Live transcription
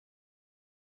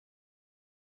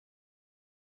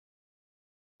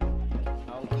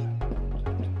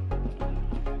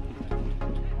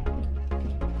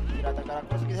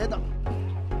ヘダ、ル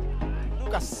ー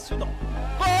カスシュート、ゴ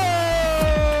ー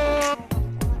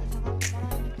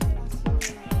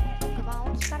6番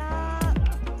沖から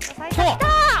最初そう来た。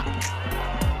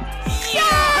いや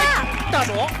ー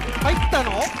入ったの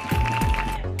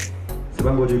背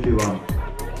番号19番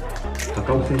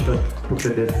高尾選手の得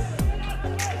点です。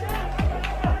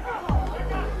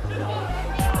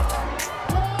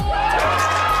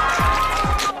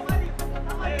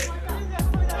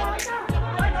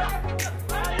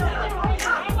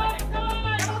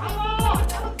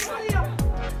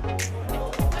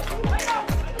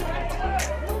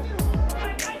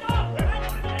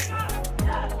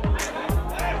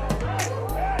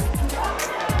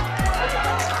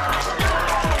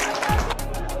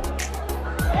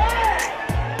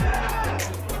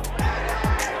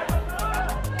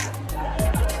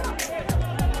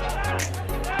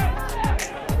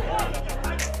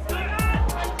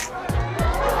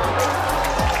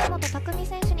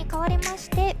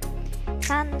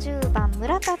30番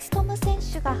村田勉選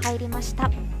手が入りました。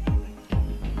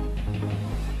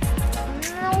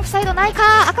オフサイドない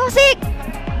か、赤星、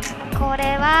こ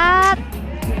れは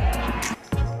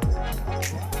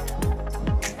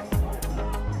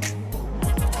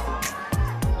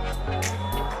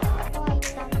ここは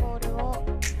一旦ボールを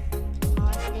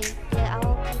回していって青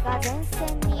木が前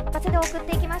線に一発で送っ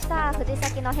ていきました。藤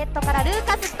崎のヘッドからルー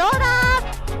カス、どうだ。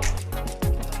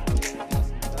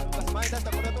前出し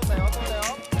た、これはどうだよ、どうだよ。さ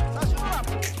あ、シュートだ、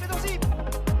決めてほしい。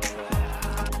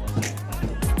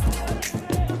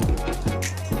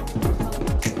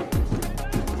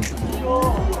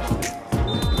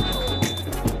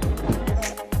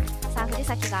さあ、藤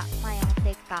崎が前を持って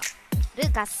いくか。ル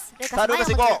ーカス、さあ、ルーカ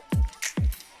ス行こ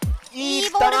う。いい球、いい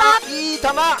ボールだ。いい球、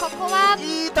ここは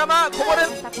いい球、こぼれる。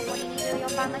さあ、ここに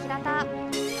24番の平田、ク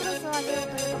ロスを上げよう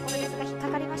というところですが引っか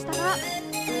かりましたが、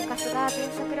ルーカスが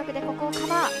全速力でここをカ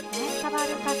バー、ナイスカバー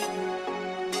ルーカス、ル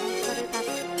ーカス、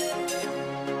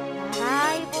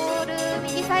長いボール、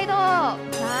右サイド、ナ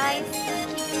イス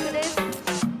キックです。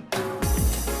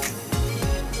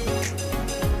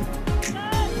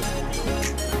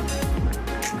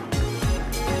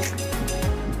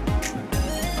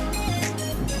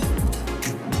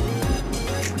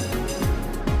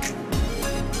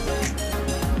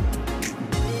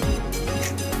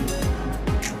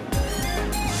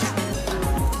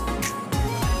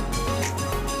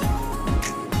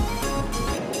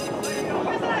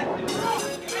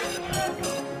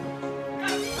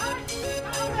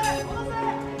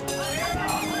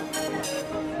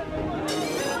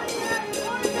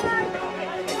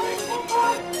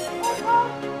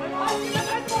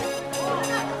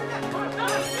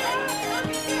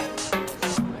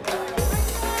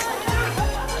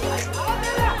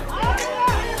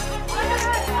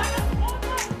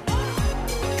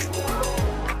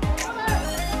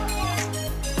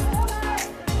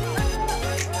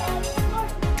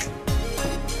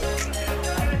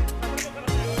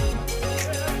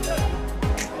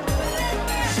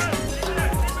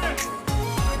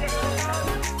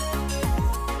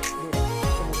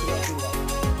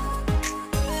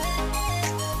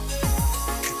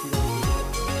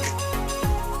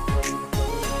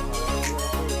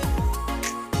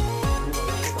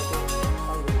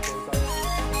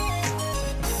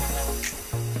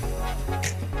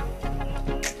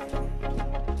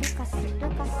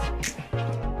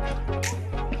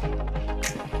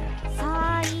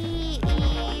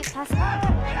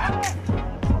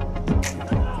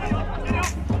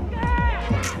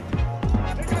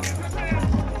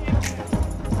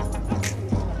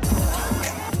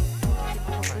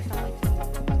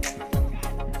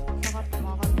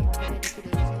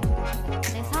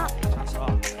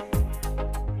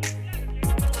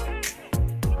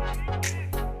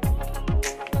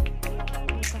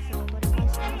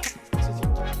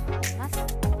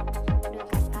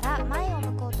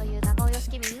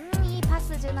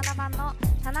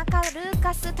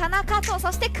田中と、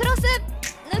そしてクロス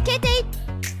抜けていっ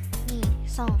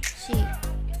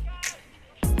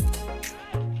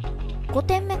5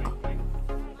点目か。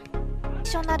アディ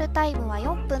ショナルタイムは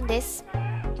4分です。ア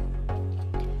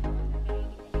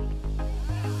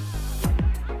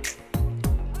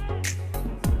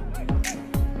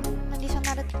ディショ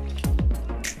ナル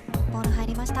ボール入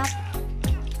りました。ヘ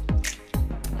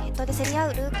ッドで競り合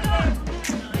うルーク。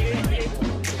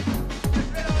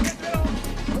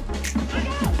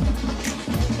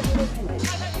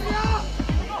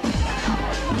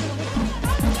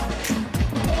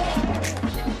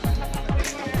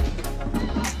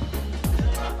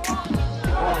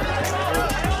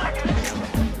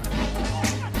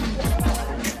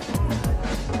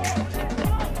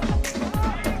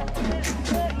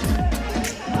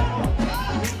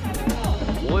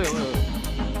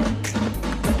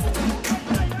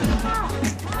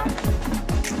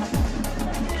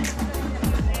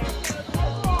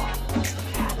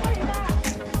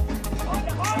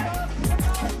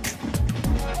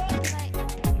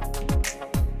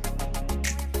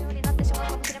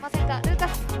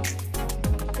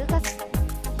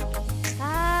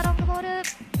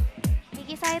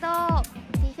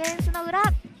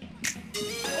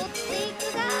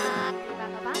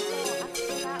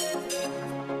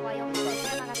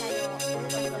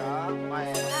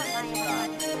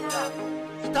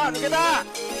さあ抜けた、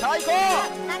最高。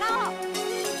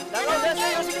長尾先生、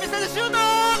吉木先生シュート、ゴ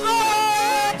ー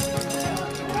ル。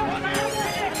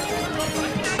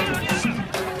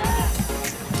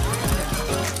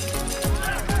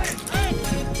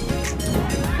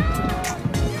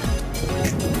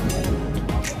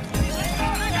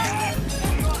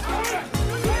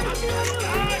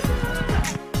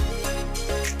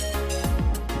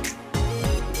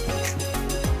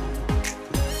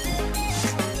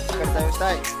対応し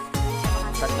たい。立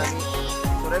浪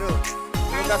取れる。ル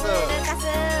ーカス。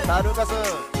さあルーカス。4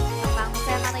番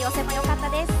細山の寄せも良かった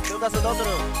です。ルーカスどうする。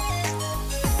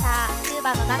さあ9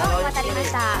番の長尾に渡りま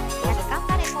した。頑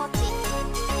張れコーチ。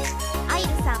アイル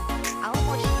さん、青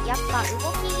森やっぱ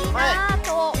動きいいな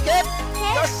と。いけ。よ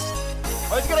し。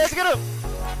追いつける追いつける。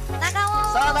長尾。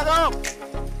さあ長尾。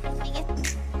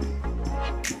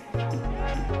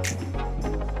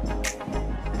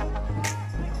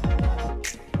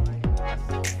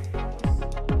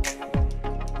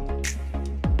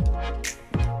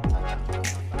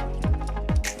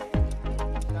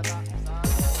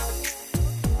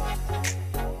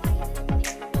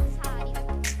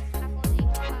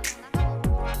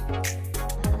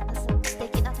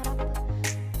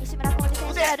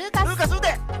ルーカス打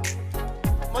て。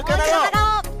もう一回長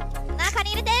尾。中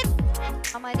に入れて。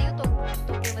名前で言うと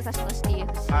東京武蔵野シティ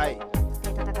FC で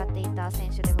戦っていた選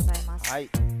手でございます。はい、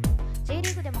J リ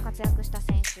ーグでも活躍した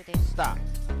選手でした。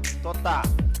取った。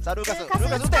さあルーカス。ルーカ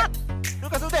ス打て。ルー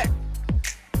カス打て。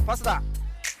パスだ。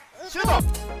シュー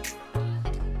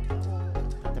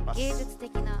ト。芸術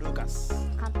的なルーカス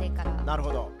観点からなる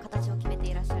ほど形を決めて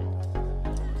いらっしゃる。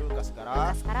ルーカスか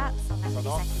らそんなそ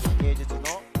の芸術の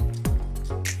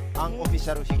アンオフィシ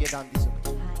ャルヒゲダンディズム、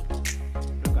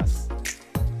ルーカス。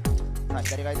さあ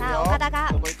左がいるよ。さあ岡田が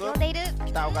呼んでいる。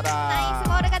来た岡田。ナイス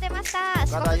ボールが出ました。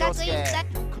四国学院大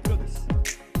学。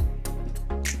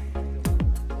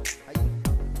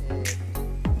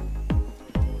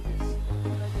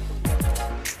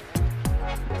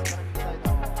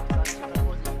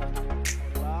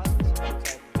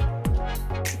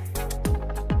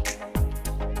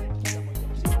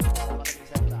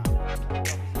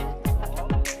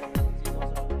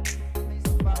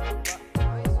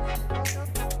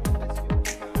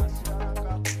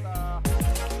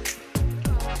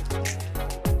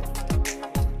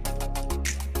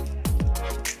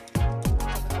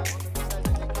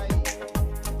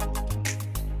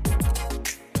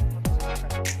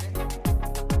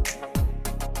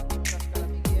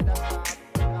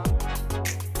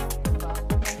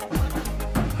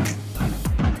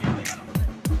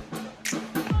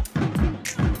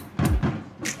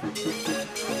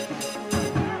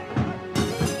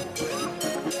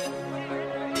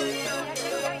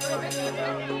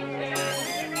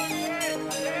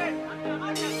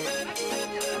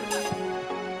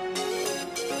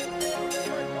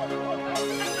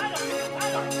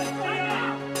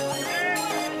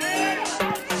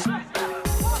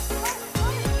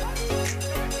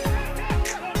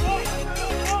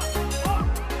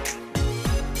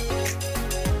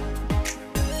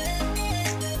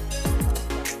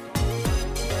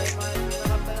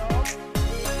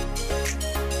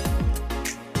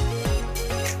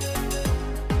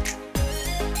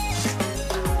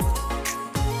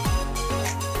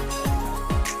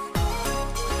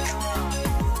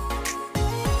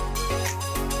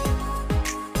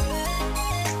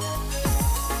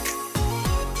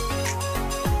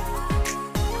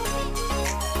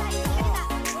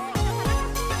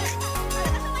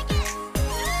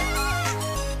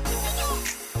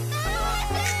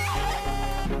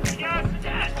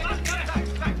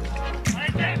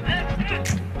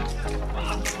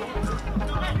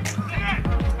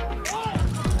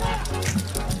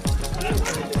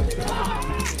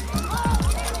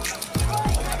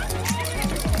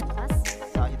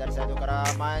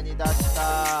前に出し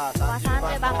た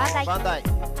30番のバンダイ。フ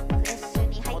レッシュ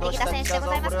に入ってきた選手でご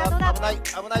ざいますが、どうだ。危ない危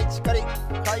ない。しっかり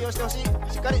対応してほしい。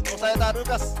しっかり抑えたルー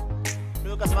カス。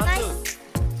ルーカスマンツ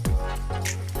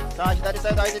ー。さあ左サ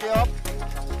イド空いてるよ。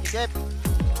いけ。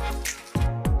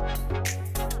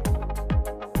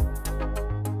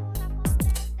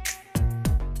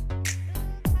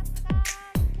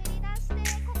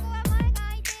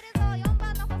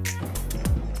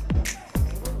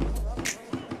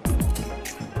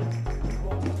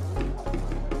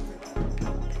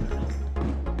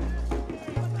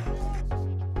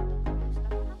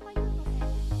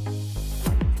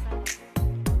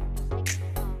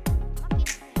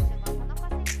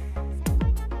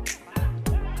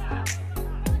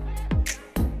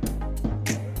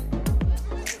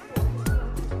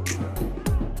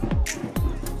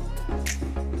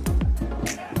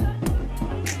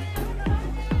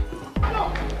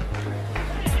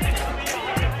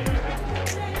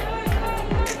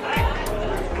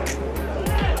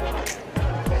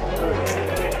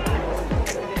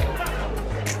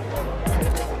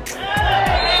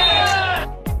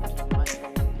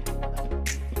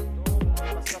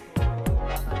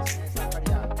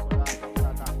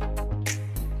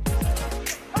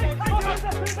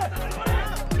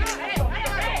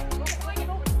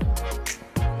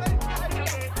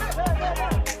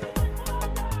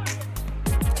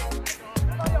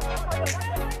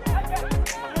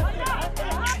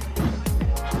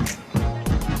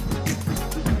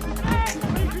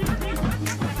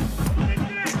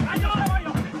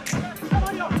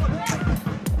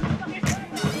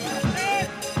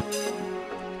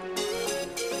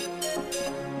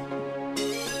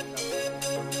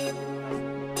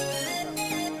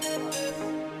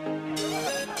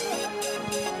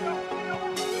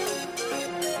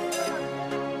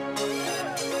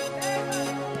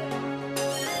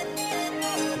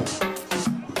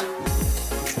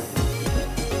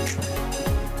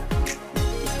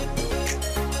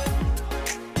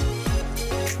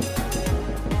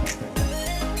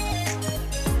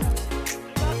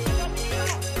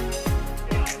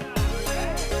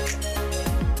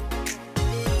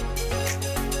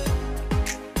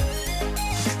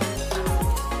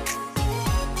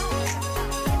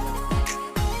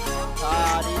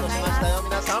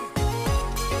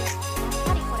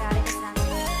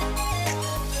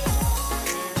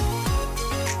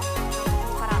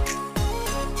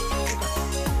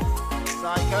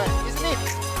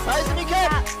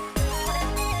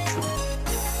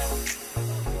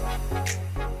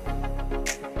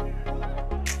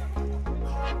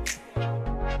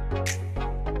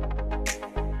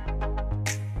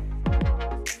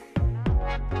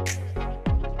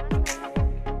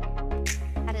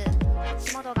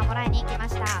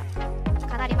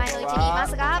なり前の位置にいま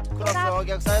すが、クロスを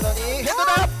逆サイドにヘッド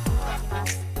だ。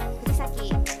藤崎、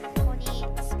ここに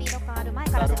スピード感ある前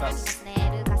から攻めてきます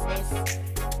ね。ルーカスです。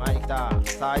前に来た。さあ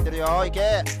空いてるよ、行け。こ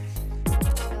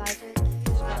れは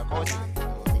19番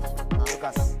のルー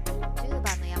カス。10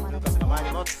番の山田ルーカスですね。が前に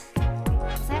持つ。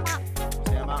細山、細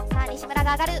山。さあ西村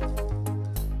が上がる。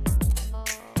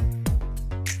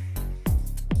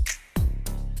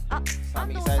あ、さあ安藤さん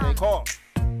右サイド行こう。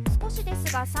少しで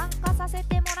すが参加させ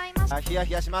てもらいました。ヒヤ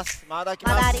ヒヤします。まだ来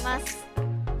ます。まだあります。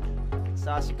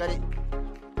さあしっかり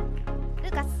ル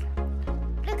ーカス、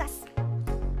ルーカス、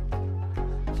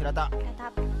平田。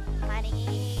前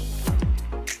に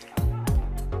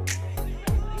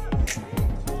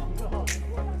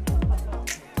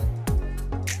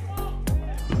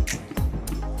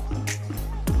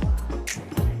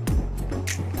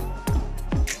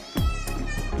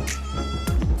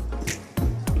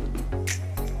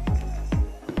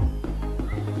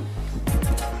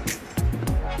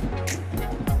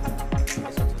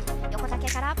横竹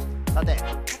から縦。縦、ル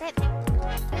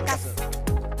ーカス、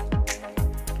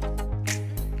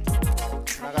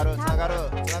つながるつながる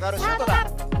つながるシュートだ。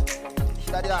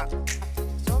左だ。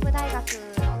上武大学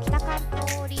の北関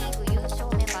東リーグ優勝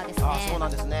メンバーですね。あ、そうな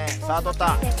んですね。さあ取っ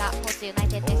た。高知ユナイ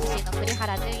テッド FC の栗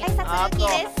原純也、挨拶ルーキー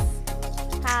です。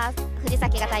さあ藤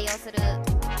崎が対応する。さ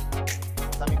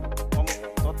み込む。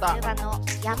取った。 10番の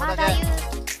山田優希、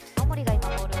大森が今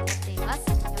ボールを持っています。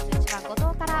41番後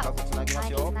藤から深くつなぎます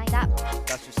前によ。つないだ。ダ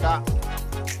ッシュした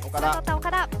岡田。さあ取った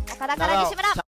岡田から西村。